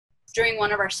During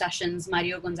one of our sessions,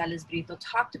 Mario Gonzalez Brito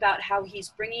talked about how he's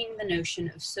bringing the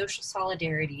notion of social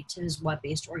solidarity to his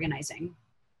web-based organizing.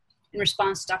 In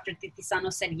response, Dr.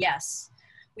 Titisano said, yes,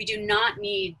 we do not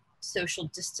need social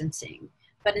distancing,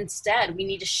 but instead we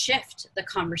need to shift the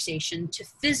conversation to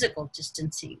physical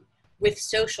distancing with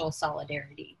social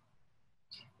solidarity.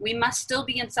 We must still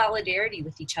be in solidarity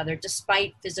with each other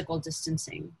despite physical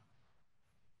distancing.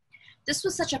 This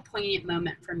was such a poignant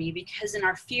moment for me because in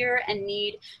our fear and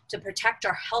need to protect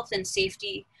our health and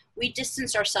safety, we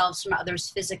distance ourselves from others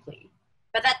physically,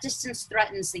 but that distance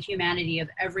threatens the humanity of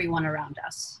everyone around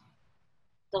us.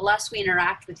 The less we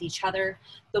interact with each other,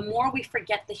 the more we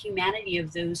forget the humanity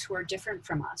of those who are different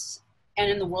from us. And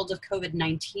in the world of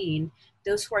COVID-19,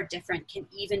 those who are different can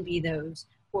even be those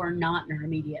who are not in our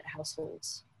immediate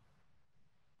households.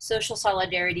 Social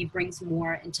solidarity brings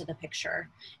more into the picture.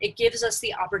 It gives us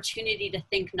the opportunity to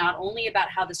think not only about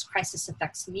how this crisis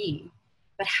affects me,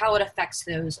 but how it affects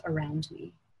those around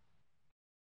me.